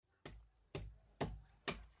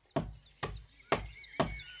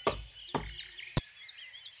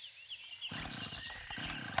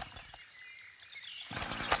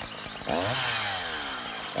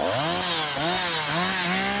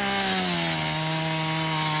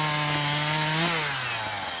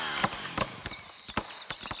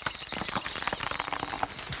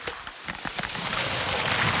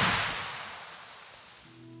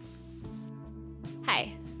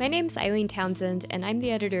name's Eileen Townsend, and I'm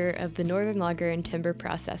the editor of the Northern Logger and Timber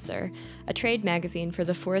Processor, a trade magazine for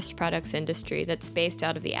the forest products industry that's based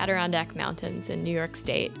out of the Adirondack Mountains in New York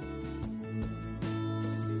State.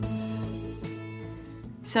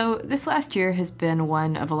 So this last year has been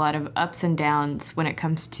one of a lot of ups and downs when it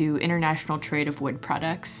comes to international trade of wood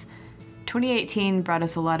products. 2018 brought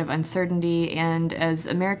us a lot of uncertainty, and as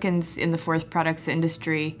Americans in the forest products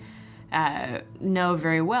industry know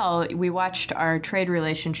very well, we watched our trade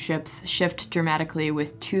relationships shift dramatically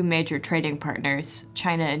with two major trading partners,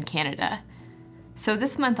 China and Canada. So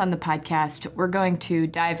this month on the podcast, we're going to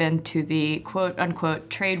dive into the quote-unquote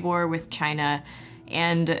trade war with China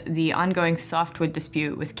and the ongoing softwood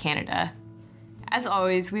dispute with Canada. As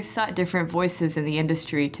always, we've sought different voices in the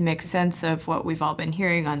industry to make sense of what we've all been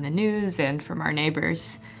hearing on the news and from our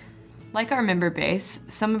neighbors. Like our member base,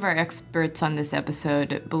 some of our experts on this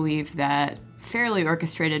episode believe that fairly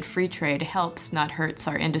orchestrated free trade helps, not hurts,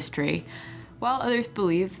 our industry, while others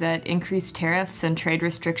believe that increased tariffs and trade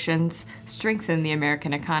restrictions strengthen the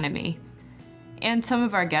American economy. And some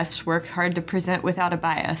of our guests work hard to present without a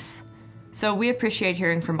bias. So we appreciate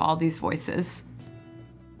hearing from all these voices.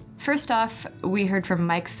 First off, we heard from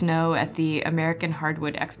Mike Snow at the American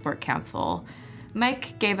Hardwood Export Council.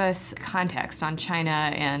 Mike gave us context on China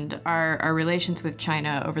and our relations with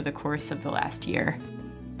China over the course of the last year.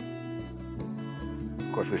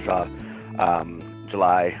 Of course, we saw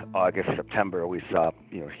July, August, September. We saw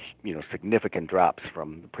significant drops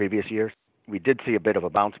from the previous years. We did see a bit of a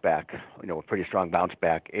bounce back, a pretty strong bounce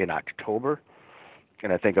back in October.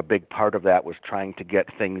 And I think a big part of that was trying to get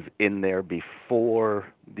things in there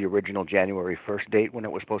before the original January 1st date when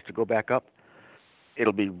it was supposed to go back up.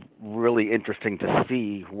 It'll be really interesting to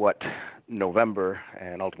see what November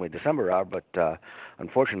and ultimately December are, but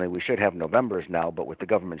unfortunately we should have November's now, but with the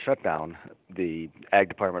government shutdown, the Ag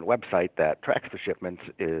Department website that tracks the shipments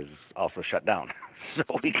is also shut down.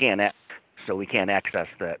 So we can't access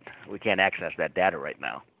that data right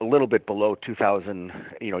now. A little bit below 2000,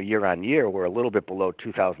 year on year, we're a little bit below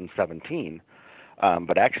 2017,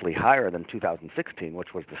 but actually higher than 2016,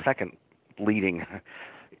 which was the second leading,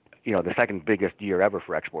 the second biggest year ever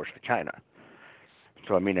for exports to China.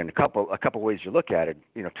 So in a couple ways you look at it,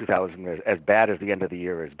 2000, as bad as the end of the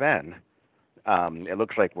year has been, it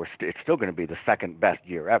looks like it's still going to be the second best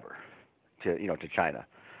year ever to China.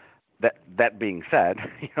 That being said,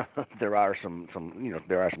 there are some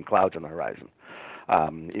clouds on the horizon.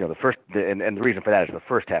 The reason for that is the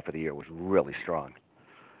first half of the year was really strong,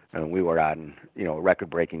 and we were on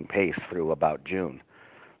record-breaking pace through about June.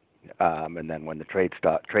 And then when the trade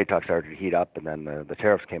talks started to heat up, and then the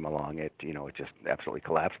tariffs came along, it just absolutely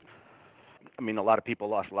collapsed. A lot of people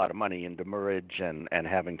lost a lot of money in demurrage and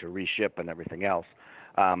having to reship and everything else.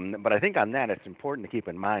 But I think on that, it's important to keep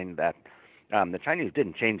in mind that the Chinese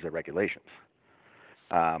didn't change their regulations.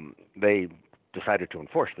 They decided to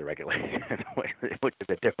enforce the regulations, which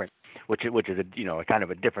is a kind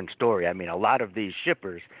of a different story. A lot of these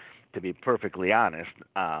shippers, to be perfectly honest,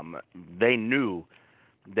 they knew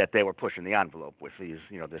that they were pushing the envelope with these,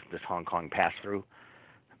 this Hong Kong pass-through,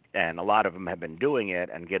 and a lot of them have been doing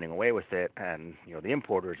it and getting away with it, and the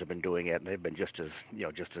importers have been doing it, and they've been just as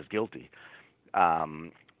guilty.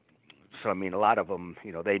 So a lot of them,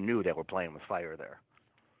 they knew they were playing with fire there.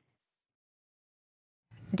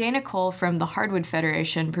 Dana Cole from the Hardwood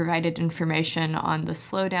Federation provided information on the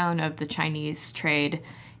slowdown of the Chinese trade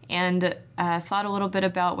and thought a little bit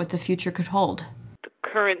about what the future could hold. The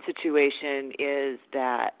current situation is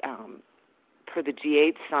that for the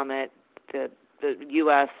G8 summit, the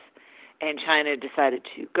U.S. and China decided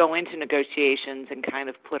to go into negotiations and kind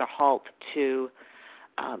of put a halt to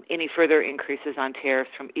any further increases on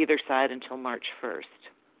tariffs from either side until March 1st.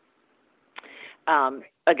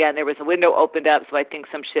 Again, there was a window opened up, so I think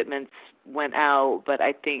some shipments went out, but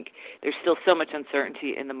I think there's still so much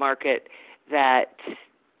uncertainty in the market that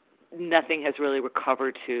nothing has really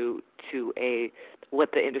recovered to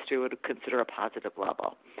what the industry would consider a positive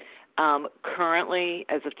level. Currently,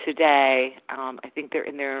 as of today, I think they're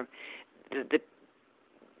in the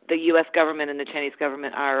U.S. government and the Chinese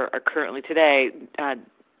government are currently today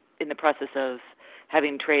in the process of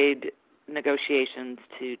having trade negotiations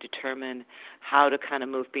to determine how to kind of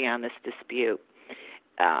move beyond this dispute.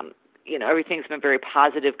 Everything's been very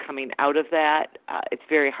positive coming out of that. It's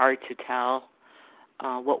very hard to tell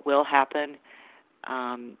what will happen.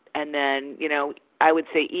 And then, I would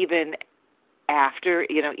say even after,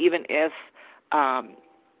 even if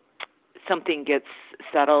something gets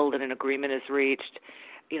settled and an agreement is reached,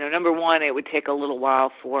 number one, it would take a little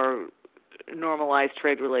while for normalized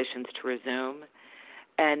trade relations to resume.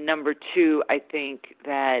 And number two, I think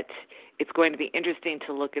that it's going to be interesting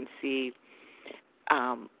to look and see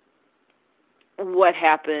what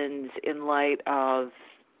happens in light of,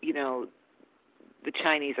 the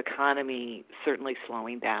Chinese economy certainly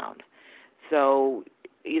slowing down. So,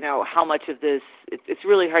 how much of this, it's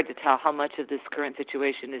really hard to tell how much of this current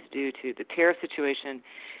situation is due to the tariff situation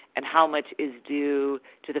and how much is due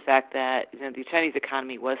to the fact that the Chinese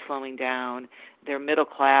economy was slowing down, their middle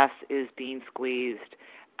class is being squeezed,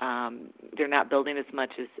 they're not building as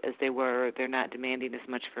much as they were, they're not demanding as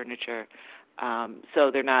much furniture,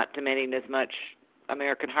 so they're not demanding as much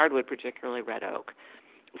American hardwood, particularly red oak.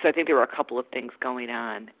 So I think there were a couple of things going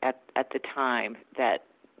on at the time that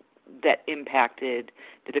impacted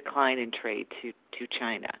the decline in trade to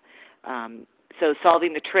China. So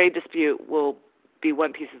solving the trade dispute will be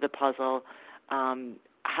one piece of the puzzle.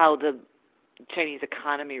 How the Chinese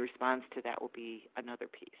economy responds to that will be another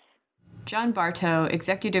piece. John Bartow,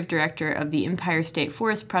 Executive Director of the Empire State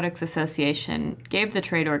Forest Products Association, gave the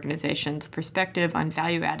trade organization's perspective on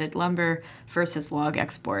value-added lumber versus log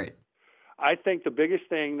export. I think the biggest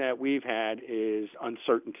thing that we've had is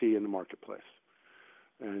uncertainty in the marketplace.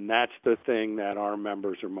 And that's the thing that our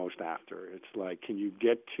members are most after. It's like, can you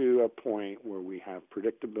get to a point where we have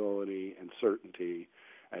predictability and certainty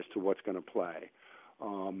as to what's going to play?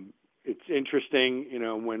 It's interesting,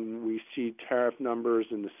 when we see tariff numbers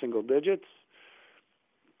in the single digits,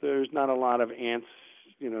 there's not a lot of ants,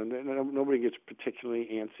 nobody gets particularly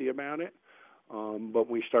antsy about it. But when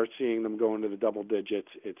we start seeing them go into the double digits,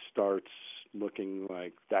 it starts looking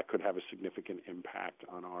like that could have a significant impact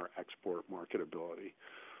on our export marketability.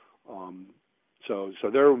 So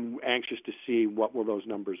they're anxious to see what will those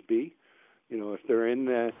numbers be. If they're in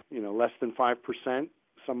the, less than 5%,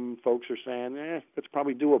 some folks are saying, that's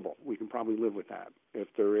probably doable. We can probably live with that. If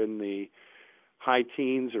they're in the high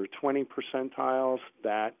teens or 20 percentiles,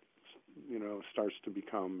 that starts to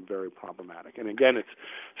become very problematic. And again, it's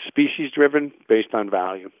species driven based on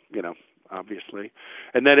value, obviously.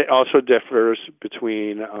 And then it also differs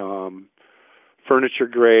between furniture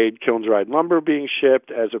grade kiln dried lumber being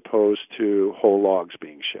shipped as opposed to whole logs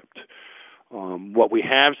being shipped. What we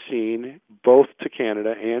have seen both to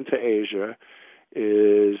Canada and to Asia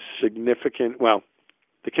is significant. Well,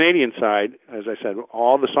 the Canadian side, as I said,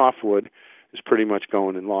 all the softwood is pretty much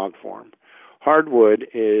going in log form. Hardwood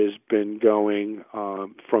has been going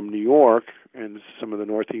from New York and some of the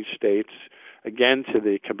Northeast states, again, to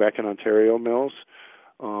the Quebec and Ontario mills.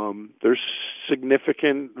 There's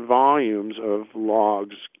significant volumes of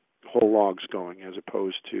logs, whole logs going, as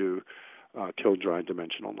opposed to kiln-dried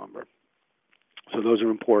dimensional lumber. So those are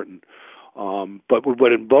important.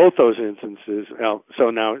 But in both those instances,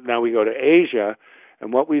 so now we go to Asia,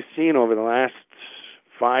 and what we've seen over the last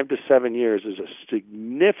 5 to 7 years is a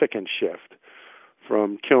significant shift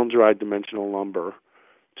from kiln-dried dimensional lumber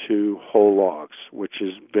to whole logs, which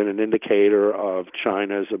has been an indicator of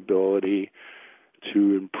China's ability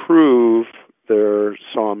to improve their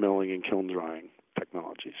sawmilling and kiln drying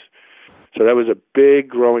technologies. So that was a big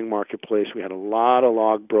growing marketplace. We had a lot of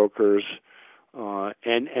log brokers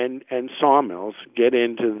and sawmills get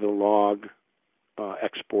into the log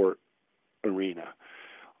export arena.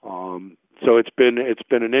 So it's been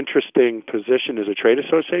an interesting position as a trade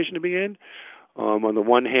association to be in. On the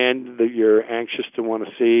one hand, that you're anxious to want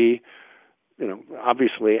to see,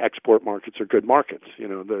 obviously export markets are good markets.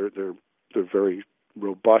 They're very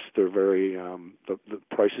robust. They're very the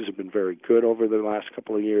prices have been very good over the last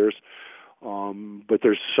couple of years. But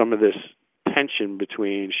there's some of this tension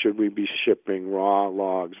between should we be shipping raw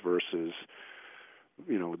logs versus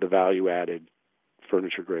the value added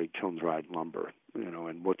furniture grade kiln dried lumber,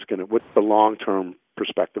 and what's the long term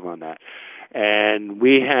perspective on that. And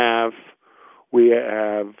we have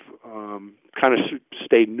kind of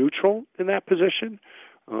stayed neutral in that position.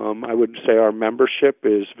 I would say our membership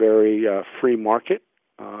is very free market,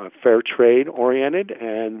 fair trade oriented,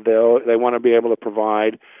 and they want to be able to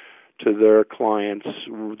provide to their clients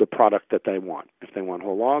the product that they want. If they want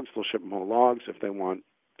whole logs, they'll ship them whole logs. If they want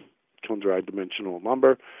kiln-dried dimensional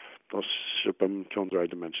lumber, they'll ship them kiln-dried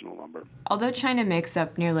dimensional lumber. Although China makes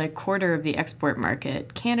up nearly a quarter of the export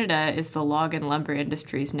market, Canada is the log and lumber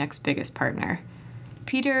industry's next biggest partner.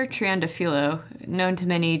 Peter Triandafilo, known to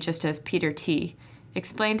many just as Peter T.,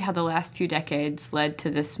 explained how the last few decades led to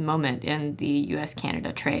this moment in the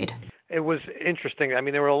U.S.-Canada trade. It was interesting. I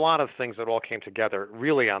mean, there were a lot of things that all came together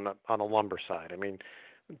really on the lumber side. I mean,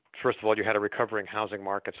 first of all, you had a recovering housing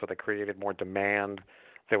market, so they created more demand.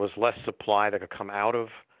 There was less supply that could come out of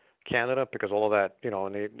Canada because all of that, in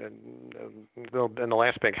the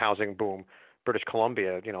last big housing boom, British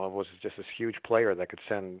Columbia, was just this huge player that could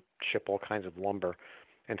ship all kinds of lumber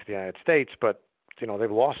into the United States. But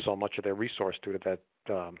they've lost so much of their resource due to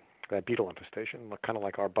that beetle infestation, kind of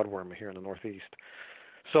like our budworm here in the Northeast.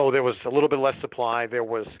 So there was a little bit less supply. There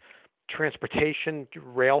was transportation,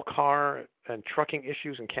 rail car and trucking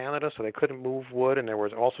issues in Canada, so they couldn't move wood, and there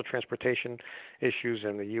was also transportation issues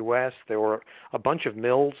in the U.S. There were a bunch of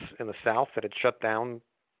mills in the South that had shut down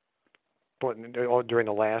during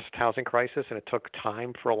the last housing crisis, and it took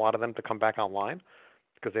time for a lot of them to come back online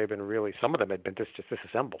because some of them had been just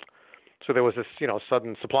disassembled. So there was this,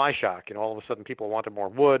 sudden supply shock. All of a sudden people wanted more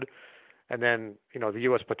wood, and then, the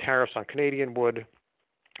U.S. put tariffs on Canadian wood.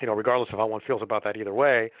 Regardless of how one feels about that either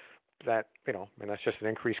way, that, that's just an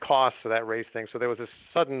increased cost, so that raised things. So there was this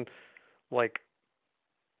sudden, a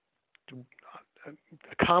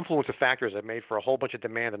confluence of factors that made for a whole bunch of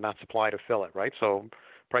demand and not supply to fill it, right? So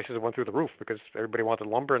prices went through the roof because everybody wanted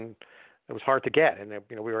lumber, and it was hard to get. And,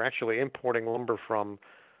 we were actually importing lumber from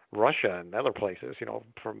Russia and other places,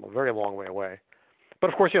 from a very long way away. But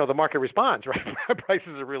of course, the market responds, right?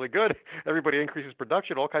 Prices are really good. Everybody increases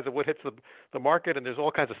production. All kinds of wood hits the market, and there's all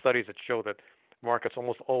kinds of studies that show that markets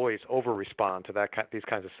almost always over-respond to these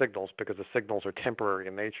kinds of signals because the signals are temporary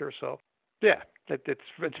in nature. So, yeah,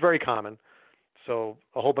 it's very common. So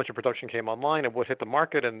a whole bunch of production came online, and wood hit the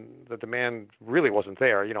market, and the demand really wasn't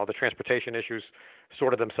there. The transportation issues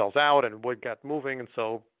sorted themselves out, and wood got moving, and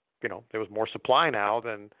so there was more supply now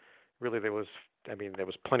than really there was. There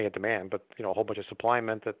was plenty of demand, but a whole bunch of supply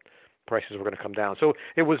meant that prices were going to come down. So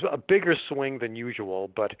it was a bigger swing than usual,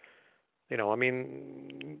 but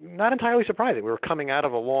not entirely surprising. We were coming out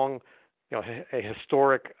of a long, a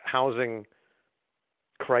historic housing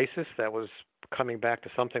crisis that was coming back to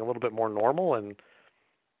something a little bit more normal, and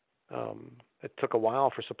it took a while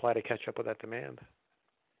for supply to catch up with that demand.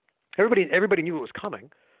 Everybody knew it was coming,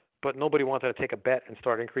 but nobody wanted to take a bet and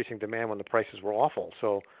start increasing demand when the prices were awful.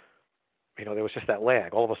 So there was just that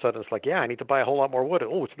lag. All of a sudden, it's like, I need to buy a whole lot more wood.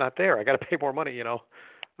 Oh, it's not there. I got to pay more money.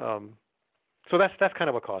 So that's kind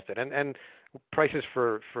of what caused it. And prices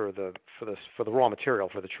for the raw material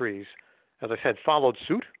for the trees, as I said, followed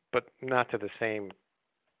suit, but not to the same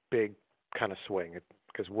big kind of swing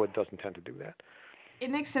because wood doesn't tend to do that. It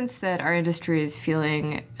makes sense that our industry is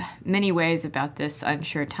feeling many ways about this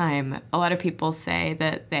unsure time. A lot of people say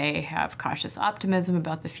that they have cautious optimism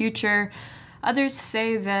about the future. Others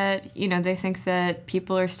say that, they think that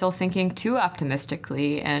people are still thinking too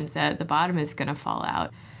optimistically and that the bottom is going to fall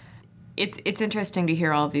out. It's interesting to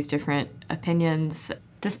hear all of these different opinions.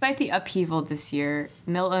 Despite the upheaval this year,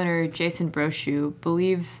 mill owner Jason Brochu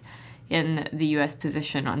believes in the U.S.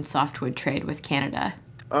 position on softwood trade with Canada.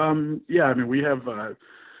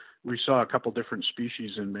 We saw a couple different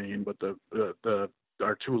species in Maine, but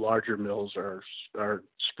our two larger mills are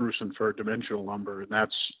spruce and fir dimensional lumber,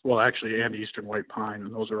 and eastern white pine,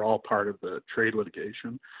 and those are all part of the trade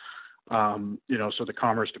litigation. So the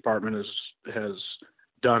Commerce Department has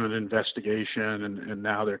done an investigation, and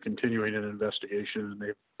now they're continuing an investigation, and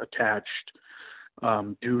they've attached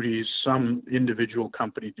duties, some individual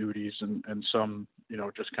company duties, and some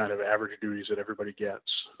just kind of average duties that everybody gets,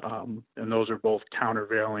 and those are both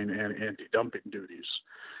countervailing and anti-dumping duties.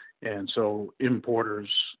 And so importers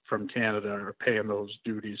from Canada are paying those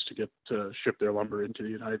duties to get to ship their lumber into the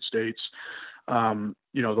United States. Those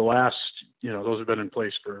have been in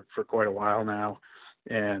place for quite a while now,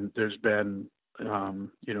 and there's been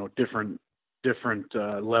different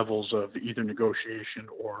levels of either negotiation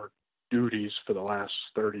or duties for the last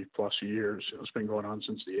 30 plus years. It's been going on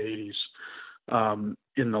since the 80s.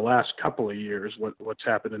 In the last couple of years, what's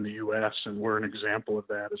happened in the U.S., and we're an example of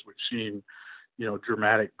that, is we've seen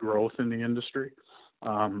dramatic growth in the industry,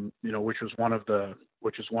 which is one of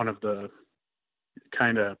the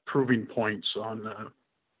kind of proving points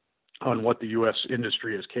on what the U.S.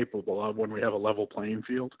 industry is capable of when we have a level playing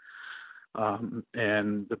field.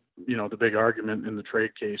 And the big argument in the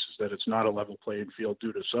trade case is that it's not a level playing field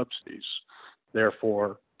due to subsidies.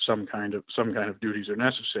 Therefore, some kind of duties are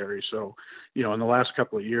necessary. So, in the last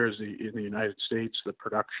couple of years, in the United States, the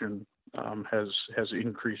production has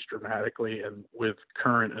increased dramatically, and with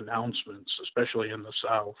current announcements, especially in the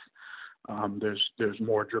South, there's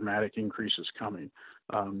more dramatic increases coming.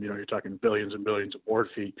 You're talking billions and billions of board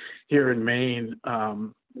feet. Here in Maine,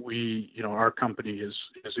 our company is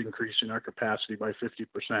increasing our capacity by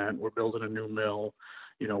 50%. We're building a new mill.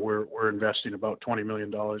 We're investing about $20 million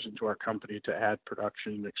into our company to add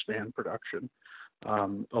production and expand production.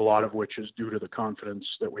 A lot of which is due to the confidence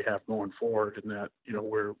that we have going forward, and that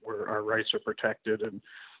our rights are protected, and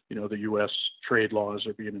the U.S. trade laws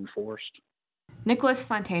are being enforced. Nicholas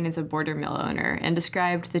Fontaine is a border mill owner and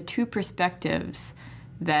described the two perspectives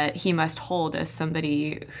that he must hold as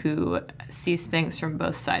somebody who sees things from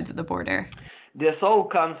both sides of the border. this whole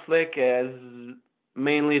conflict is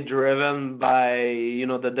mainly driven by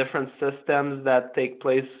the different systems that take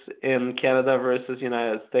place in Canada versus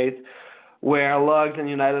United States, where logs in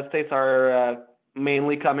the United States are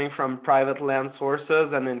mainly coming from private land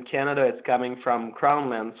sources, and in Canada it's coming from crown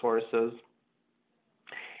land sources.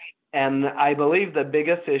 And I believe the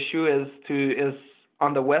biggest issue is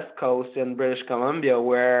on the west coast in British Columbia,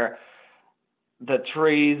 where the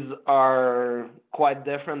trees are quite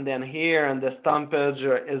different than here, and the stumpage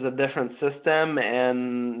is a different system,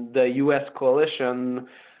 and the U.S. coalition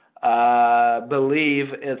believe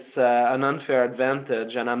it's an unfair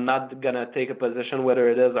advantage, and I'm not going to take a position whether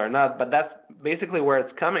it is or not, but that's basically where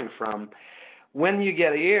it's coming from. When you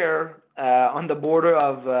get here, on the border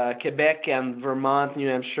of Quebec and Vermont, New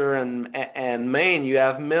Hampshire, and Maine, you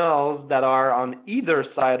have mills that are on either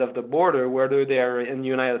side of the border, whether they're in the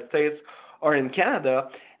United States or in Canada,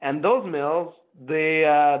 and those mills they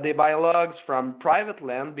buy logs from private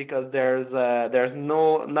land because there's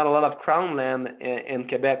not a lot of crown land in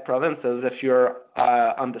Quebec provinces if you're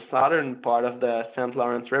on the southern part of the St.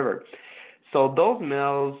 Lawrence River. So those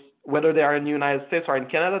mills, whether they are in the United States or in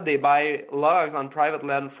Canada, they buy logs on private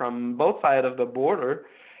land from both sides of the border,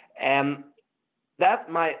 and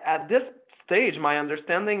at this stage, my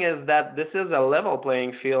understanding is that this is a level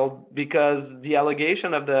playing field, because the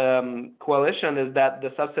allegation of the coalition is that the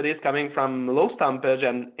subsidy is coming from low stumpage,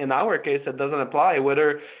 and in our case, it doesn't apply,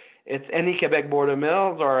 whether it's any Quebec border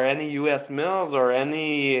mills or any U.S. mills or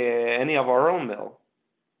any of our own mills.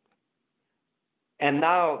 And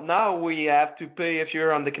now we have to pay, if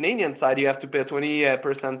you're on the Canadian side, you have to pay a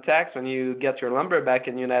 20% tax when you get your lumber back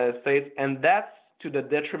in the United States, and that's to the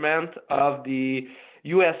detriment of the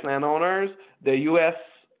U.S. landowners, the U.S.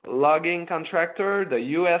 logging contractor, the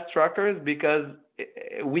U.S. truckers, because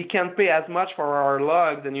we can't pay as much for our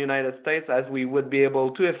logs in the United States as we would be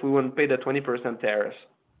able to if we wouldn't pay the 20% tariffs.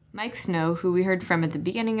 Mike Snow, who we heard from at the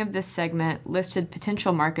beginning of this segment, listed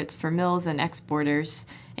potential markets for mills and exporters,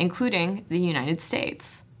 including the United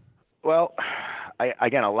States. Well,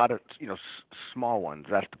 again, a lot of small ones.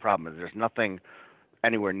 That's the problem. Is there's nothing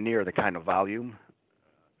anywhere near the kind of volume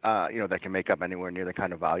that can make up anywhere near the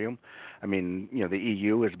kind of volume. I mean, the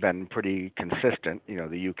EU has been pretty consistent.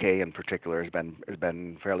 The UK in particular has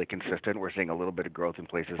been fairly consistent. We're seeing a little bit of growth in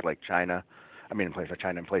places like China. In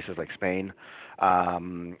places like Spain.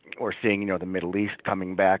 We're seeing, the Middle East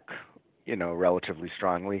coming back, relatively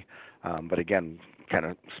strongly. But again, kind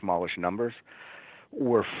of smallish numbers.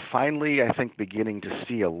 We're finally, I think, beginning to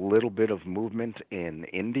see a little bit of movement in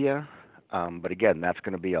India. But again, that's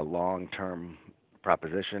going to be a long-term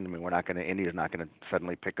proposition. India's not going to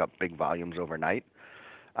suddenly pick up big volumes overnight.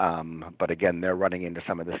 But again, they're running into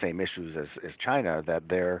some of the same issues as China, that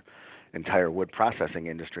their entire wood processing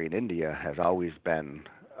industry in India has always been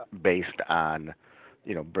based on,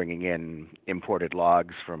 bringing in imported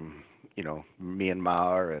logs from,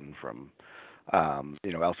 Myanmar and from,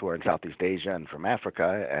 elsewhere in Southeast Asia and from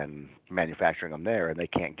Africa, and manufacturing them there, and they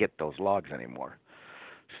can't get those logs anymore.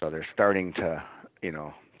 So they're starting to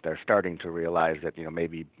realize that,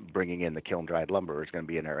 maybe bringing in the kiln-dried lumber is going to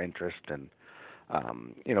be in their interest. And,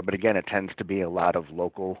 but again, it tends to be a lot of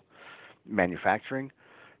local manufacturing.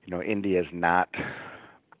 India is not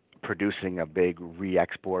producing a big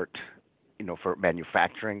re-export, for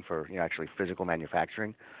manufacturing, for, actually physical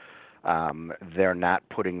manufacturing. They're not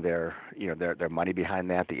putting their money behind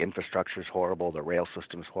that. The infrastructure is horrible. The rail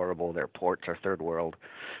system is horrible. Their ports are third world.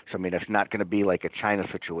 So, it's not going to be like a China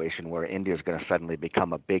situation where India is going to suddenly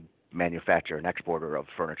become a big manufacturer and exporter of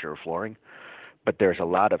furniture or flooring. But there's a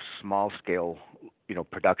lot of small scale,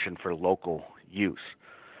 production for local use.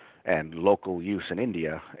 And local use in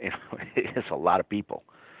India, is a lot of people.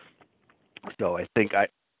 So I think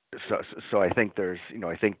there's,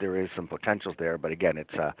 I think there is some potential there. But again,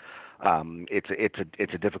 it's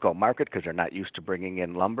a difficult market because they're not used to bringing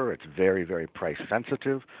in lumber. It's very, very price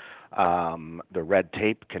sensitive. The red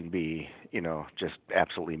tape can be, just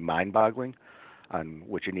absolutely mind-boggling on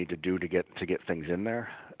what you need to do to get things in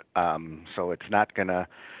there. So it's not gonna.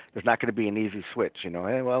 There's not going to be an easy switch,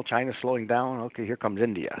 well, China's slowing down. Okay, here comes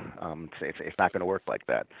India. It's not going to work like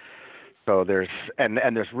that. So there's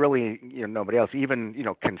really, nobody else, even,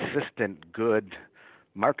 consistent good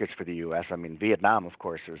markets for the U.S. Vietnam, of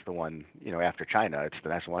course, is the one, after China, it's the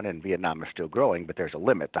next one, and Vietnam is still growing, but there's a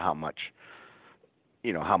limit to how much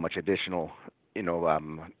additional,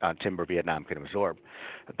 timber Vietnam can absorb.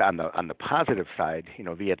 On the positive side,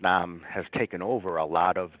 Vietnam has taken over a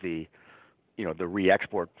lot of the, the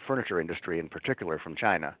re-export furniture industry in particular from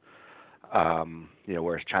China.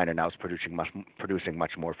 Whereas China now is producing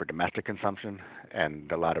much more for domestic consumption,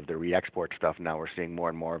 and a lot of the re-export stuff now we're seeing more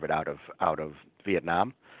and more of it out of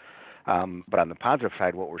Vietnam. But on the positive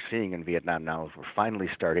side, what we're seeing in Vietnam now is we're finally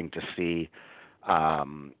starting to see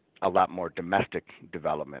a lot more domestic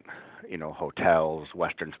development. Hotels,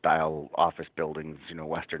 Western-style office buildings,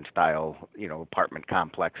 Western-style, apartment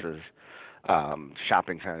complexes,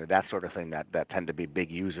 shopping centers, that sort of thing that tend to be big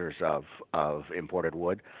users of imported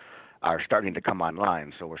wood are starting to come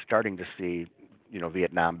online. So we're starting to see,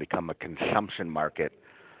 Vietnam become a consumption market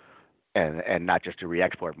and not just a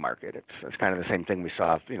re-export market. It's kind of the same thing we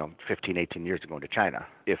saw, 15, 18 years ago into China.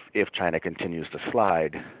 If China continues to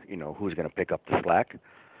slide, who's going to pick up the slack?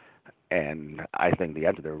 And I think the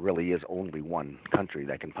answer, there really is only one country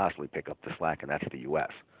that can possibly pick up the slack, and that's the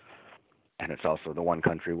U.S. And it's also the one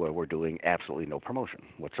country where we're doing absolutely no promotion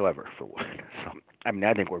whatsoever for wood. So,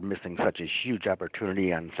 I think we're missing such a huge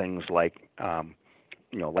opportunity on things like,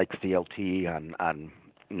 like CLT, on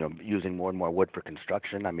using more and more wood for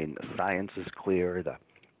construction. The science is clear. The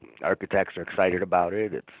architects are excited about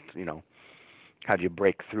it. It's, how do you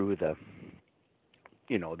break through the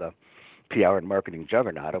PR and marketing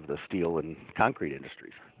juggernaut of the steel and concrete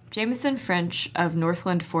industries? Jameson French of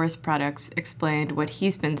Northland Forest Products explained what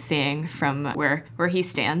he's been seeing from where he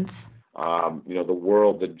stands. The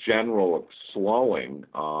world, the general slowing,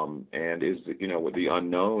 and is the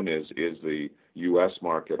unknown is the U.S.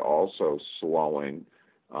 market also slowing.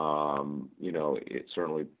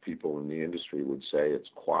 Certainly people in the industry would say it's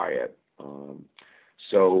quiet.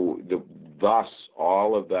 Thus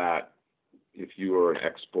all of that. If you are an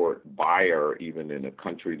export buyer, even in a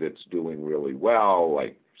country that's doing really well,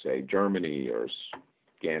 like say Germany or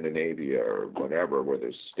Scandinavia or whatever, where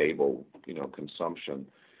there's stable, consumption,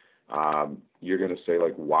 you're going to say,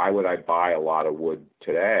 like, why would I buy a lot of wood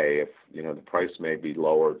today if, the price may be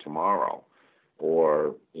lower tomorrow?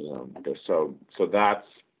 Or, so that's,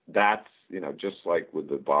 just like with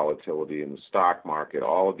the volatility in the stock market,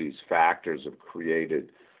 all of these factors have created,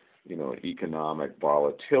 economic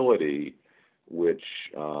volatility, which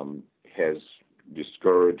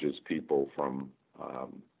discourages people from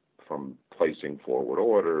placing forward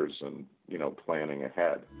orders and planning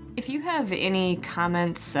ahead. If you have any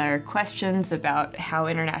comments or questions about how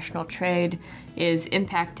international trade is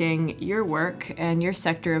impacting your work and your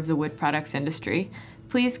sector of the wood products industry,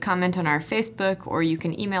 please comment on our Facebook, or you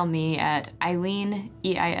can email me at Eileen,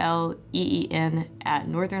 EILEEN,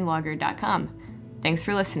 @northernlogger.com. Thanks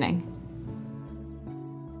for listening.